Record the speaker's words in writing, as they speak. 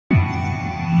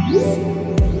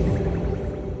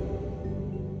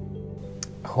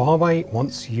Huawei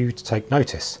wants you to take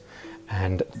notice,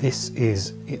 and this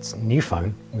is its new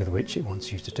phone with which it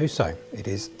wants you to do so. It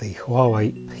is the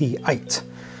Huawei P8,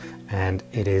 and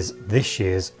it is this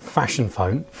year's fashion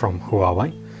phone from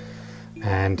Huawei.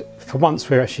 And for once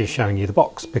we're actually showing you the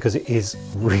box because it is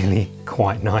really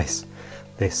quite nice.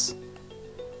 This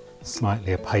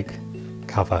slightly opaque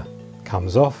cover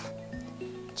comes off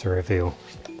to reveal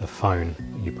the phone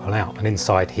you pull out, and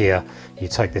inside here you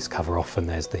take this cover off and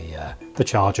there's the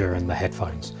charger and the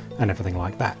headphones and everything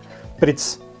like that. But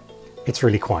it's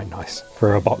really quite nice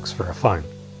for a box for a phone.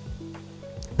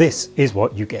 This is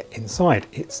what you get inside.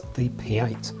 It's the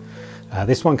P8.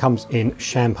 This one comes in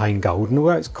champagne gold, and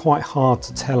although it's quite hard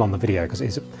to tell on the video because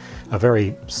it's a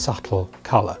very subtle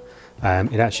colour,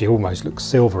 it actually almost looks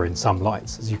silver in some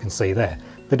lights, as you can see there,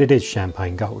 but it is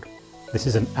champagne gold. This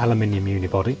is an aluminium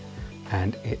unibody,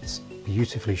 and it's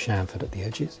beautifully chamfered at the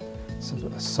edges. So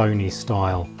sort of a Sony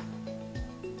style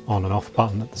on and off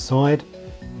button at the side,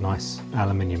 nice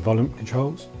aluminium volume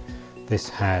controls. This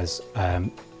has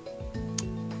the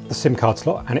SIM card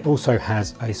slot, and it also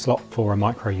has a slot for a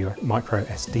micro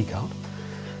SD card.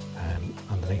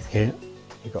 Underneath here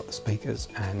you've got the speakers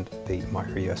and the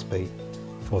micro USB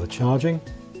for the charging,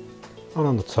 and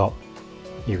on the top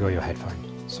you've got your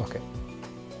headphone socket.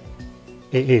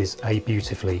 It is a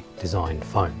beautifully designed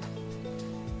phone.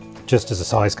 Just as a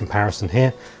size comparison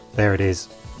here, there it is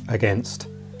against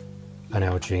an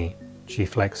LG G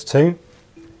Flex 2,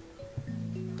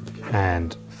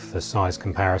 and for size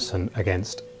comparison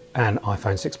against an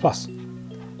iPhone 6 Plus.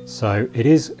 So it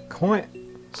is quite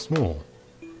small.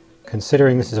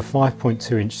 Considering this is a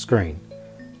 5.2-inch screen,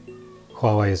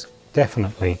 Huawei has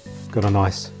definitely got a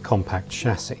nice compact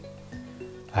chassis.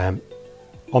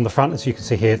 On the front, as you can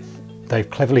see here, they've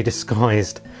cleverly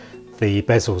disguised the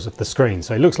bezels of the screen,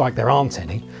 so it looks like there aren't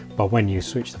any, but when you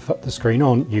switch the screen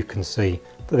on, you can see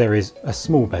that there is a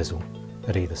small bezel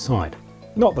at either side.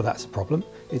 Not that that's a problem,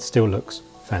 it still looks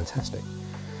fantastic.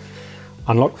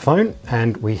 Unlock the phone,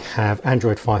 and we have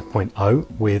Android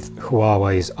 5.0 with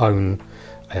Huawei's own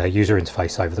user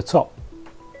interface over the top.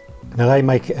 Now they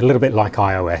make it a little bit like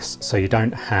iOS, so you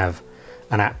don't have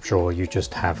an app drawer, you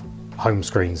just have home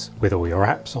screens with all your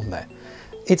apps on there.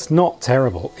 It's not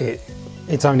terrible.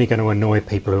 It's only going to annoy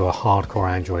people who are hardcore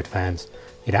Android fans.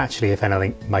 It actually, if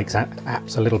anything, makes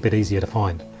apps a little bit easier to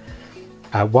find.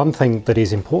 One thing that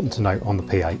is important to note on the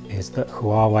P8 is that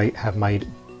Huawei have made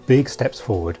big steps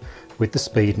forward with the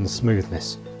speed and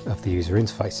smoothness of the user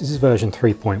interface. This is version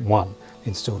 3.1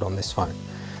 installed on this phone,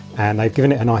 and they've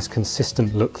given it a nice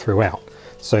consistent look throughout.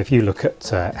 So if you look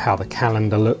at how the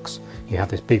calendar looks, you have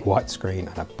this big white screen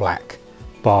and a black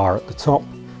bar at the top,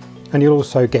 and you'll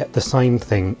also get the same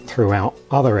thing throughout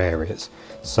other areas.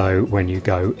 So when you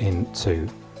go into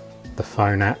the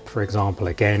phone app, for example,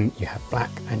 again, you have black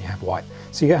and you have white.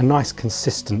 So you get a nice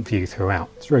consistent view throughout.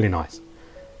 It's really nice.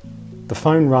 The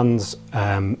phone runs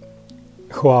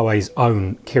Huawei's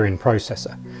own Kirin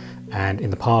processor, and in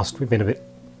the past we've been a bit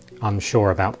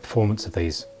unsure about the performance of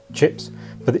these chips,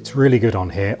 but it's really good on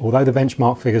here. Although the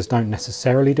benchmark figures don't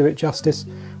necessarily do it justice,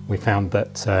 we found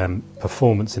that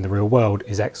performance in the real world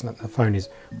is excellent. The phone is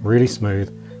really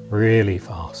smooth, really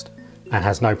fast, and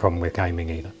has no problem with gaming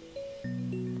either.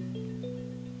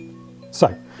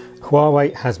 So,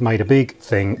 Huawei has made a big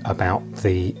thing about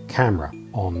the camera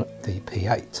on the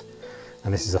P8.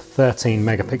 And this is a 13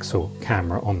 megapixel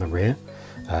camera on the rear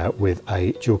with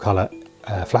a dual color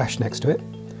flash next to it.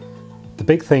 The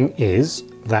big thing is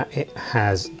that it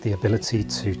has the ability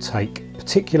to take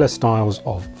particular styles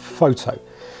of photo.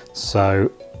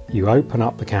 So you open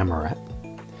up the camera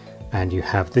app and you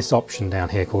have this option down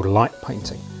here called light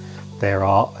painting. There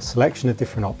are a selection of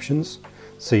different options,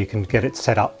 so you can get it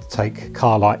set up to take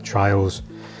car light trails,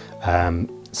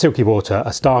 silky water,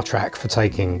 a star track for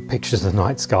taking pictures of the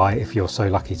night sky if you're so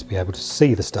lucky to be able to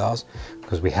see the stars,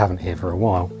 because we haven't here for a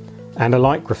while, and a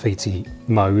light graffiti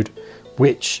mode,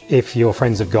 which if your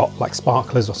friends have got like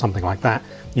sparklers or something like that,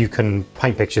 you can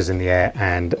paint pictures in the air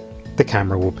and the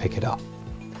camera will pick it up.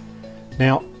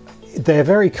 Now they're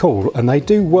very cool and they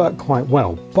do work quite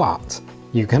well, but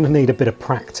you're going to need a bit of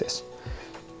practice.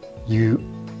 You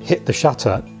hit the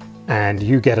shutter and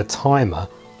you get a timer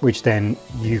which then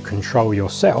you control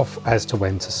yourself as to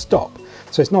when to stop.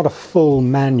 So it's not a full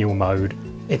manual mode,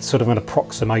 it's sort of an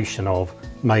approximation of,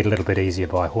 made a little bit easier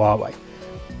by Huawei.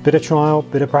 Bit of trial,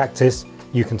 bit of practice,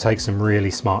 you can take some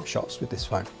really smart shots with this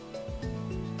phone.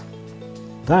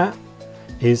 That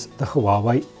is the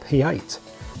Huawei P8,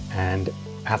 and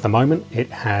At the moment, it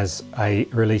has a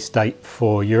release date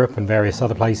for Europe and various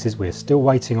other places. We're still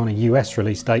waiting on a US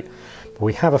release date, but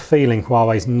we have a feeling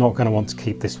Huawei's not going to want to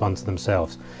keep this one to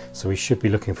themselves, so we should be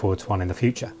looking forward to one in the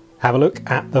future. Have a look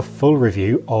at the full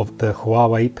review of the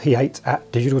Huawei P8 at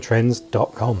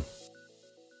digitaltrends.com.